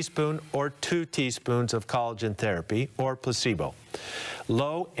 1 teaspoon or 2 teaspoons of collagen therapy or placebo.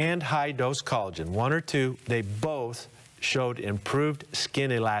 Low and high dose collagen, 1 or 2, they both showed improved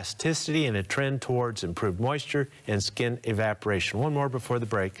skin elasticity and a trend towards improved moisture and skin evaporation. One more before the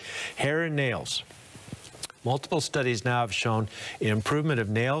break. Hair and nails. Multiple studies now have shown improvement of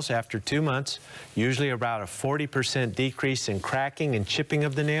nails after 2 months, usually about a 40% decrease in cracking and chipping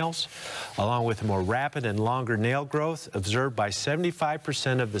of the nails, along with more rapid and longer nail growth observed by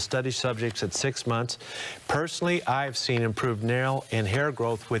 75% of the study subjects at 6 months. Personally, I've seen improved nail and hair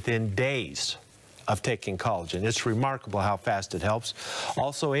growth within days of taking collagen. It's remarkable how fast it helps.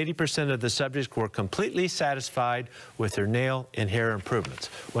 Also, 80% of the subjects were completely satisfied with their nail and hair improvements.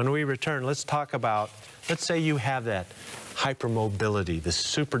 When we return, let's talk about, let's say you have that hypermobility, the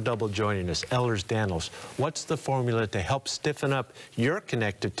super double jointedness, Ehlers-Danlos. What's the formula to help stiffen up your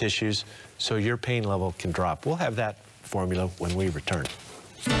connective tissues so your pain level can drop? We'll have that formula when we return.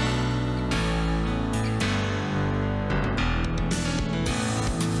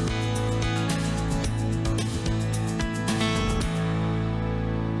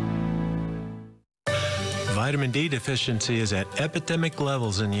 Vitamin D deficiency is at epidemic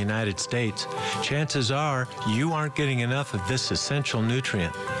levels in the United States. Chances are you aren't getting enough of this essential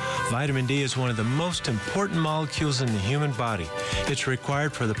nutrient. Vitamin D is one of the most important molecules in the human body. It's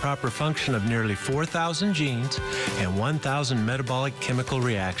required for the proper function of nearly 4,000 genes and 1,000 metabolic chemical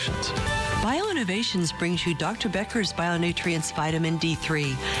reactions. BioInnovations brings you Dr. Becker's BioNutrients Vitamin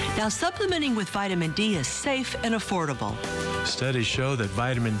D3. Now, supplementing with vitamin D is safe and affordable. Studies show that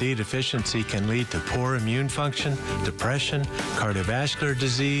vitamin D deficiency can lead to poor immune function, depression, cardiovascular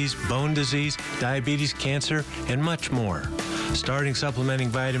disease, bone disease, diabetes, cancer, and much more. Starting supplementing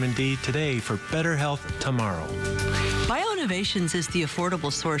vitamin D today for better health tomorrow. BioInnovations is the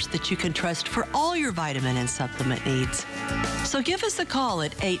affordable source that you can trust for all your vitamin and supplement needs. So give us a call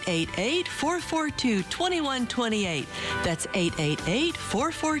at 888-442-2128. That's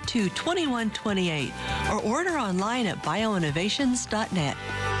 888-442-2128. Or order online at bioinnovations.net.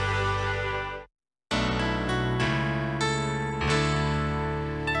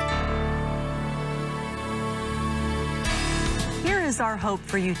 Here is our hope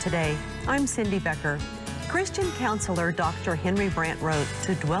for you today. I'm Cindy Becker. Christian counselor Dr. Henry Brandt wrote,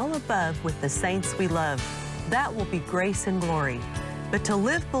 "To dwell above with the saints we love, that will be grace and glory. But to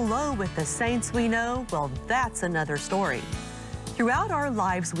live below with the saints we know, well, that's another story." Throughout our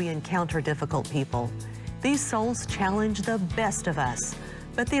lives, we encounter difficult people. These souls challenge the best of us.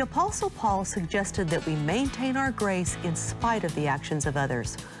 But the Apostle Paul suggested that we maintain our grace in spite of the actions of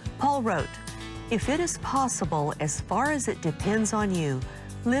others. Paul wrote, "If it is possible, as far as it depends on you,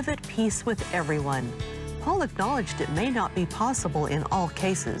 live at peace with everyone." Paul acknowledged it may not be possible in all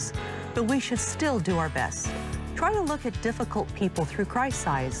cases, but we should still do our best. Try to look at difficult people through Christ's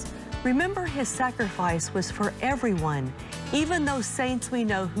eyes. Remember his sacrifice was for everyone, even those saints we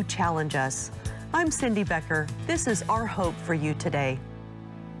know who challenge us. I'm Cindy Becker. This is our hope for you today.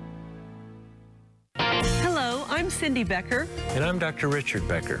 Hello, I'm Cindy Becker. And I'm Dr. Richard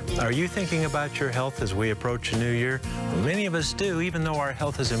Becker. Are you thinking about your health as we approach a new year? Well, many of us do, even though our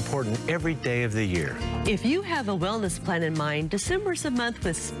health is important every day of the year. If you have a wellness plan in mind, December's a month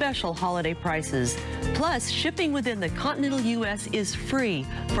with special holiday prices. Plus, shipping within the continental U.S. is free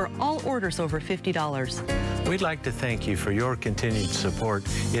for all orders over $50. We'd like to thank you for your continued support.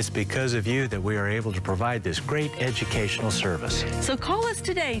 It's because of you that we are able to provide this great educational service. So call us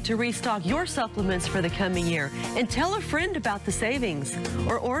today to restock your supplements for the coming year and tell a friend about the savings,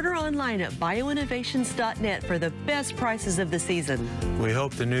 or order online at bioinnovations.net for the best prices of the season. We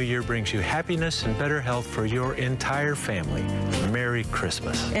hope the new year brings you happiness and better health for your entire family. Merry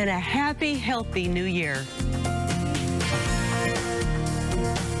Christmas. And a happy, healthy new year.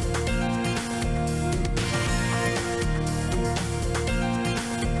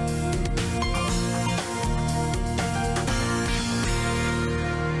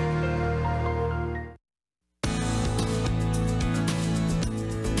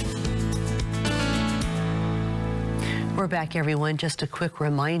 We're back, everyone. Just a quick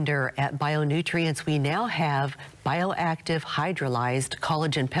reminder, at BioNutrients, we now have bioactive hydrolyzed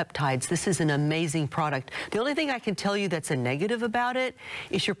collagen peptides. This is an amazing product. The only thing I can tell you that's a negative about it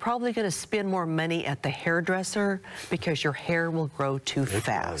is you're probably going to spend more money at the hairdresser because your hair will grow too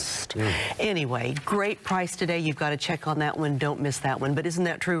fast. Anyway, great price today. You've got to check on that one. Don't miss that one. But isn't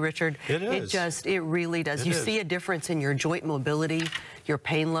that true, Richard? It is. It really does. You see a difference in your joint mobility, your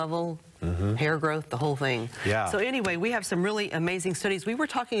pain level, hair growth, the whole thing. Yeah. So anyway, we have some really amazing studies. We were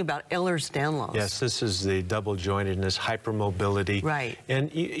talking about Ehlers-Danlos. Yes, this is the double jointedness, hypermobility. Right.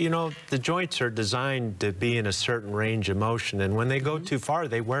 And you know, the joints are designed to be in a certain range of motion, and when they go too far,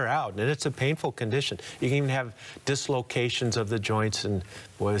 they wear out, and it's a painful condition. You can even have dislocations of the joints, and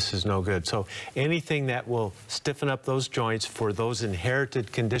boy, this is no good. So anything that will stiffen up those joints for those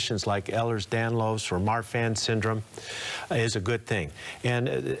inherited conditions like Ehlers-Danlos or Marfan syndrome is a good thing. And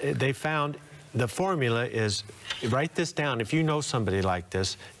they found the formula is, write this down if you know somebody like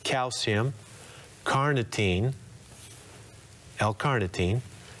this: calcium, carnitine, L-carnitine,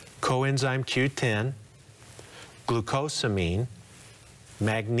 coenzyme Q10, glucosamine,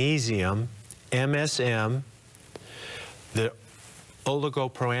 magnesium, MSM, the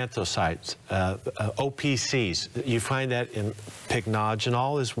oligoproanthosides, OPCs. You find that in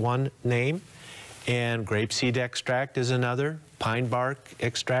pycnogenol is one name, and grapeseed extract is another, pine bark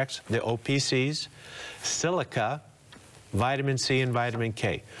extracts, the OPCs, silica, vitamin C, and vitamin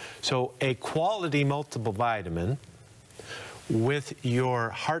K. So a quality multiple vitamin with your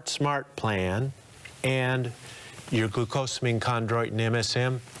Heart Smart plan and your glucosamine, chondroitin,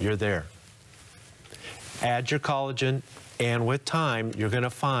 MSM, you're there. Add your collagen, and with time, you're going to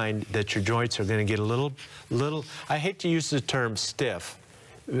find that your joints are going to get a little, I hate to use the term stiff,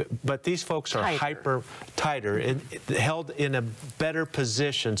 but these folks are tighter and held in a better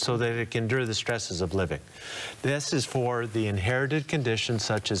position so that it can endure the stresses of living. This is for the inherited conditions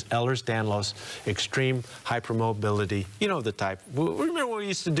such as Ehlers-Danlos, extreme hypermobility. You know the type. Remember when we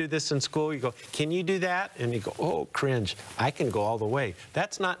used to do this in school? You go, can you do that? And you go, oh, cringe. I can go all the way.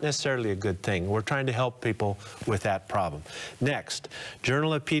 That's not necessarily a good thing. We're trying to help people with that problem. Next,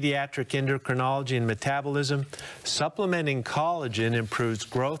 Journal of Pediatric Endocrinology and Metabolism, supplementing collagen improves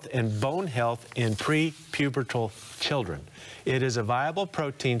growth and bone health in pre-pubertal children. It is a viable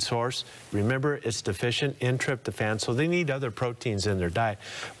protein source. Remember, it's deficient in tryptophan, so they need other proteins in their diet.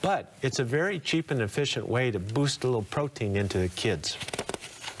 But it's a very cheap and efficient way to boost a little protein into the kids.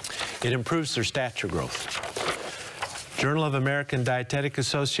 It improves their stature growth. Journal of American Dietetic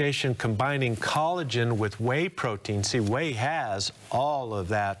Association, combining collagen with whey protein. See, whey has all of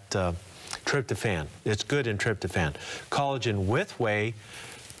that tryptophan. It's good in tryptophan. Collagen with whey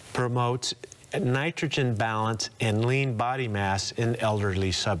promotes nitrogen balance and lean body mass in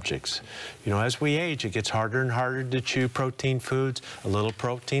elderly subjects. You know, as we age, it gets harder and harder to chew protein foods. A little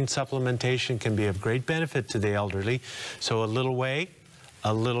protein supplementation can be of great benefit to the elderly. So a little whey,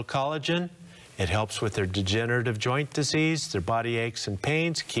 a little collagen, it helps with their degenerative joint disease, their body aches and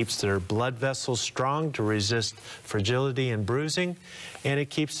pains, keeps their blood vessels strong to resist fragility and bruising, and it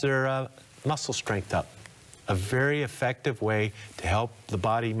keeps their muscle strength up. A very effective way to help the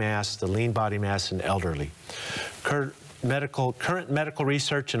body mass, the lean body mass in elderly. Current medical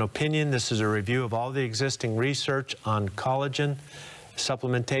research and opinion. This is a review of all the existing research on collagen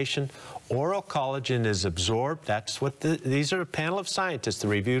supplementation. Oral collagen is absorbed. That's what these are a panel of scientists that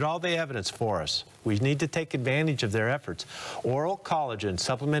reviewed all the evidence for us. We need to take advantage of their efforts. Oral collagen,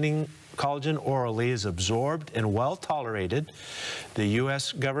 supplementing collagen orally, is absorbed and well tolerated. The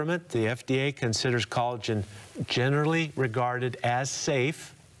U.S. government, the FDA, considers collagen generally regarded as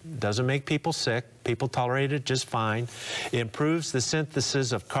safe Doesn't make people sick. People tolerate it just fine. It improves the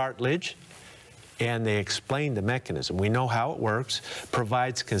synthesis of cartilage, and they explain the mechanism. We know how it works.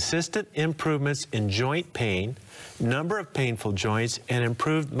 Provides consistent improvements in joint pain, number of painful joints, and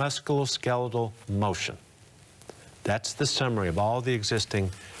improved musculoskeletal motion. That's the summary of all the existing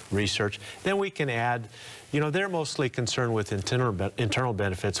research. Then we can add, you know, they're mostly concerned with internal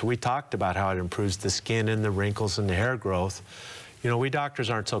benefits. We talked about how it improves the skin and the wrinkles and the hair growth. You know, we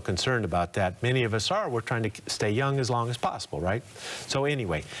doctors aren't so concerned about that. Many of us are. We're trying to stay young as long as possible, right? So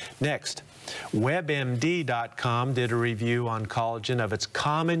anyway, next, WebMD.com did a review on collagen of its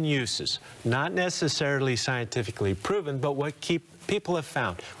common uses, not necessarily scientifically proven, but what people have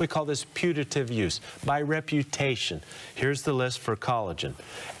found. We call this putative use, by reputation. Here's the list for collagen.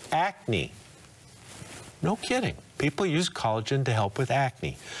 Acne. No kidding. People use collagen to help with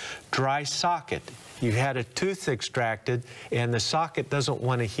acne. Dry socket. You had a tooth extracted and the socket doesn't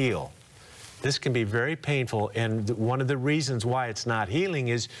want to heal. This can be very painful, and one of the reasons why it's not healing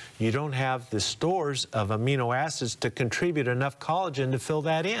is you don't have the stores of amino acids to contribute enough collagen to fill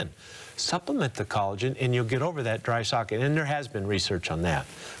that in. Supplement the collagen and you'll get over that dry socket, and there has been research on that,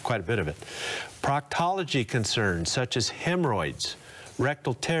 quite a bit of it. Proctology concerns such as hemorrhoids,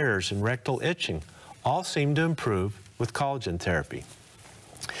 rectal tears, and rectal itching all seem to improve with collagen therapy.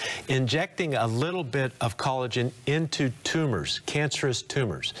 Injecting a little bit of collagen into tumors, cancerous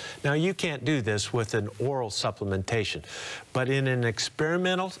tumors. Now, you can't do this with an oral supplementation, but in an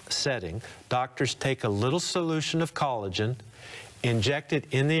experimental setting, doctors take a little solution of collagen, inject it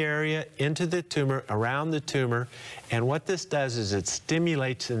in the area, into the tumor, around the tumor, and what this does is it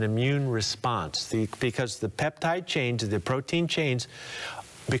stimulates an immune response because the peptide chains, the protein chains,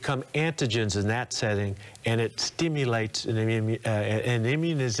 become antigens in that setting, and it stimulates an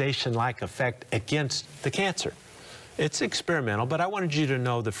immunization-like effect against the cancer. It's experimental, but I wanted you to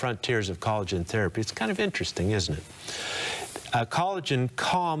know the frontiers of collagen therapy. It's kind of interesting, isn't it? Collagen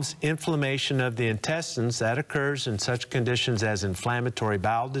calms inflammation of the intestines. That occurs in such conditions as inflammatory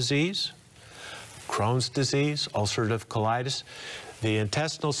bowel disease, Crohn's disease, ulcerative colitis. The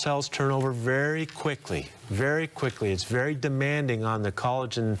intestinal cells turn over very quickly, very quickly. It's very demanding on the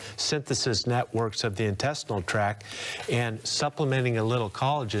collagen synthesis networks of the intestinal tract, and supplementing a little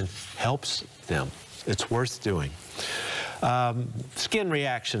collagen helps them. It's worth doing. Skin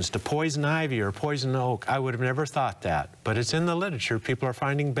reactions to poison ivy or poison oak. I would have never thought that, but it's in the literature. People are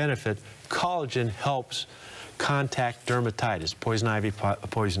finding benefit. Collagen helps contact dermatitis, poison ivy,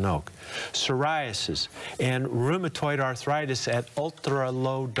 poison oak, psoriasis, and rheumatoid arthritis at ultra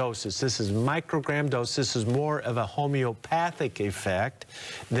low doses. This is microgram dose. This is more of a homeopathic effect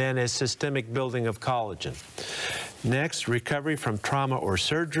than a systemic building of collagen. Next, recovery from trauma or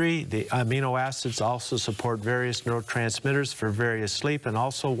surgery. The amino acids also support various neurotransmitters for various sleep. And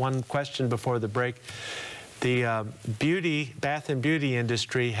also, one question before the break. The bath and beauty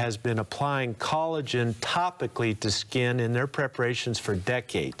industry has been applying collagen topically to skin in their preparations for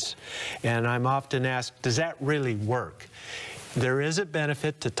decades. And I'm often asked, does that really work? There is a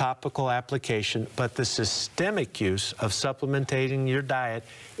benefit to topical application, but the systemic use of supplementing your diet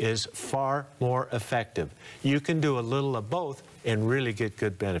is far more effective. You can do a little of both and really get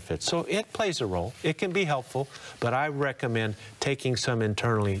good benefits. So it plays a role. It can be helpful, but I recommend taking some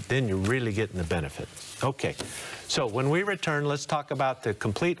internally, then you're really getting the benefit. Okay, so when we return, let's talk about the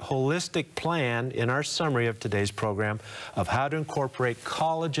complete holistic plan in our summary of today's program of how to incorporate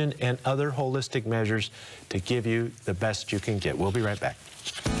collagen and other holistic measures to give you the best you can get. We'll be right back.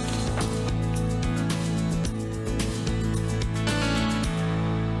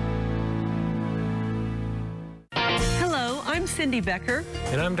 I'm Cindy Becker.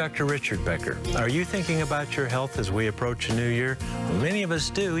 And I'm Dr. Richard Becker. Are you thinking about your health as we approach a new year? Well, many of us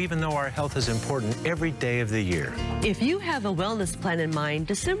do, even though our health is important every day of the year. If you have a wellness plan in mind,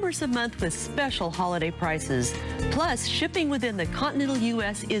 December's a month with special holiday prices. Plus, shipping within the continental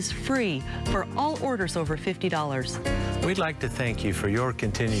U.S. is free for all orders over $50. We'd like to thank you for your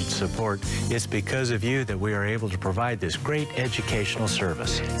continued support. It's because of you that we are able to provide this great educational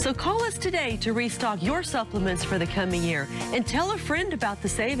service. So call us today to restock your supplements for the coming year and tell a friend about the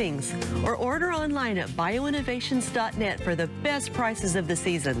savings, or order online at bioinnovations.net for the best prices of the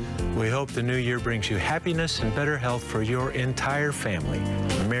season. We hope the new year brings you happiness and better health for your entire family.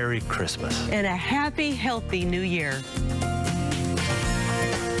 Merry Christmas. And a happy, healthy new year.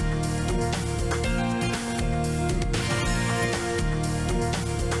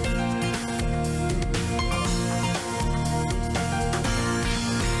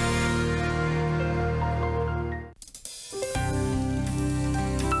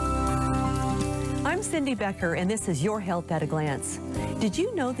 I'm Cindy Becker, and this is Your Health at a Glance. Did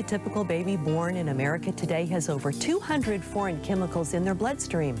you know the typical baby born in America today has over 200 foreign chemicals in their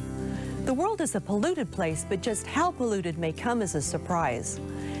bloodstream? The world is a polluted place, but just how polluted may come as a surprise.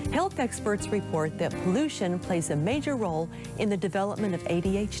 Health experts report that pollution plays a major role in the development of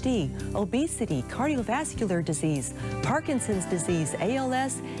ADHD, obesity, cardiovascular disease, Parkinson's disease,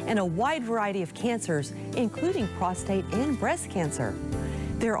 ALS, and a wide variety of cancers, including prostate and breast cancer.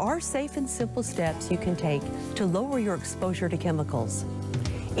 There are safe and simple steps you can take to lower your exposure to chemicals.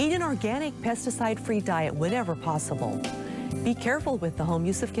 Eat an organic, pesticide-free diet whenever possible. Be careful with the home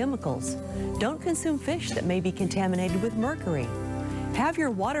use of chemicals. Don't consume fish that may be contaminated with mercury. Have your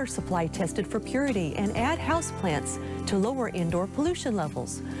water supply tested for purity and add houseplants to lower indoor pollution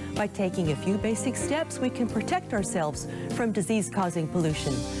levels. By taking a few basic steps, we can protect ourselves from disease-causing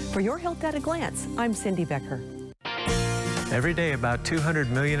pollution. For your health at a glance, I'm Cindy Becker. Every day, about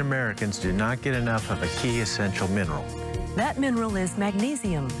 200 million Americans do not get enough of a key essential mineral. That mineral is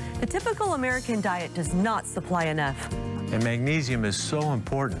magnesium. The typical American diet does not supply enough. And magnesium is so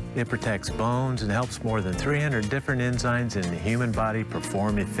important. It protects bones and helps more than 300 different enzymes in the human body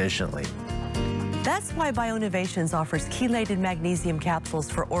perform efficiently. That's why BioInnovations offers chelated magnesium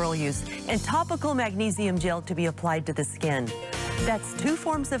capsules for oral use and topical magnesium gel to be applied to the skin. That's 2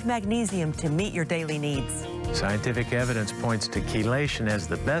 forms of magnesium to meet your daily needs. Scientific evidence points to chelation as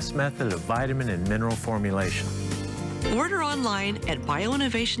the best method of vitamin and mineral formulation. Order online at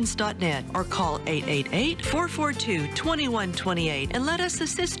bioinnovations.net or call 888-442-2128 and let us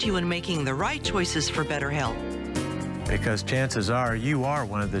assist you in making the right choices for better health. Because chances are you are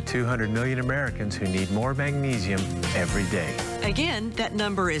one of the 200 million Americans who need more magnesium every day. Again, that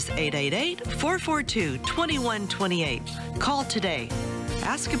number is 888-442-2128. Call today.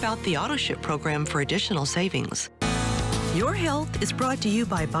 Ask about the AutoShip program for additional savings. Your health is brought to you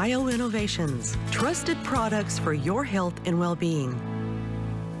by BioInnovations, trusted products for your health and well-being.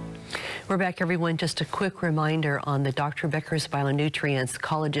 We're back, everyone. Just a quick reminder on the Dr. Becker's Bionutrients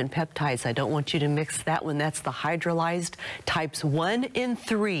Collagen Peptides. I don't want you to mix that one. That's the hydrolyzed types 1 and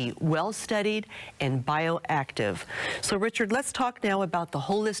 3, well-studied and bioactive. So, Richard, let's talk now about the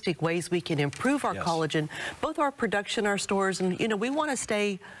holistic ways we can improve our collagen, both our production, our stores, and, you know, we want to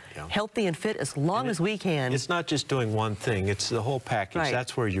stay healthy and fit as long as we can. It's not just doing one thing, it's the whole package. Right.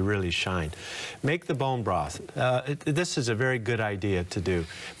 That's where you really shine. Make the bone broth. This is a very good idea to do,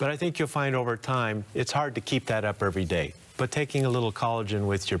 but I think you'll find over time it's hard to keep that up every day. But taking a little collagen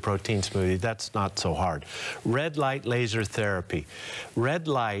with your protein smoothie, that's not so hard. Red light laser therapy. Red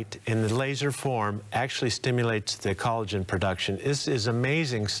light in the laser form actually stimulates the collagen production. This is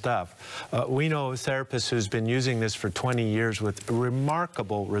amazing stuff. We know a therapist who's been using this for 20 years with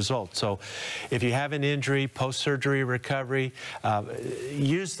remarkable results. So if you have an injury, post-surgery recovery,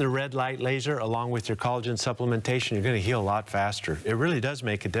 use the red light laser along with your collagen supplementation. You're going to heal a lot faster. It really does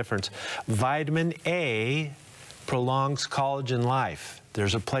make a difference. Vitamin A prolongs collagen life.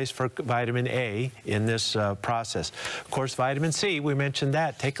 There's a place for vitamin A in this process. Of course, vitamin C, we mentioned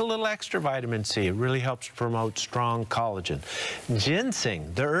that. Take a little extra vitamin C. It really helps promote strong collagen.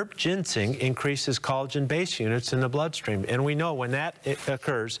 Ginseng, the herb ginseng increases collagen base units in the bloodstream. And we know when that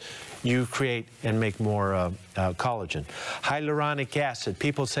occurs, you create and make more collagen. Hyaluronic acid.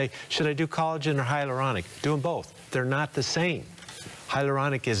 People say, should I do collagen or hyaluronic? Do them both. They're not the same.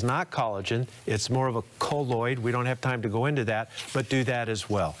 Hyaluronic is not collagen. It's more of a colloid. We don't have time to go into that, but do that as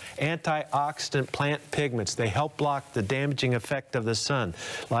well. Antioxidant plant pigments. They help block the damaging effect of the sun,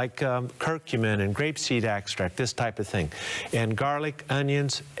 like curcumin and grapeseed extract, this type of thing. And garlic,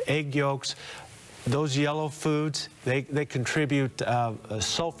 onions, egg yolks, those yellow foods, they contribute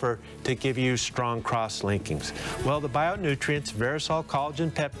sulfur to give you strong cross-linkings. Well, the BioNutrients, Verisol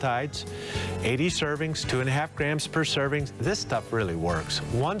Collagen Peptides, 80 servings, 2.5 grams per serving. This stuff really works.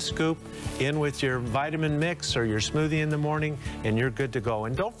 1 scoop in with your vitamin mix or your smoothie in the morning, and you're good to go.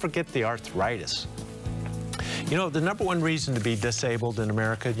 And don't forget the arthritis. You know, the #1 reason to be disabled in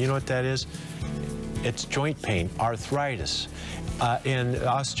America, you know what that is? It's joint pain, arthritis. And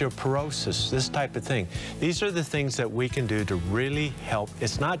osteoporosis, this type of thing. These are the things that we can do to really help.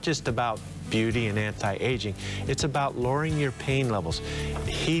 It's not just about beauty and anti-aging. It's about lowering your pain levels,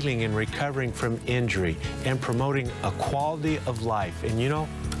 healing and recovering from injury, and promoting a quality of life. And you know,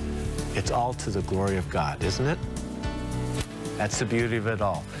 it's all to the glory of God, isn't it? That's the beauty of it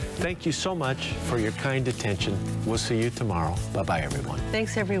all. Thank you so much for your kind attention. We'll see you tomorrow. Bye-bye, everyone.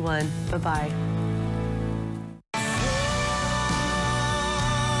 Thanks, everyone. Bye-bye.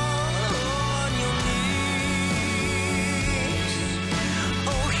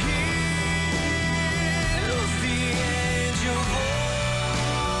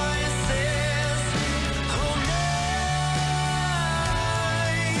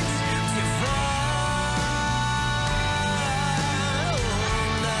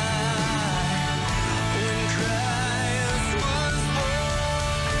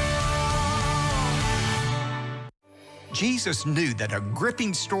 Jesus knew that a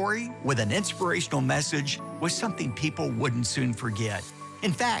gripping story with an inspirational message was something people wouldn't soon forget.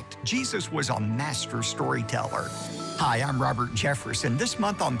 In fact, Jesus was a master storyteller. Hi, I'm Robert Jefferson. This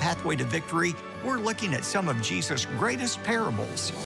month on Pathway to Victory, we're looking at some of Jesus' greatest parables.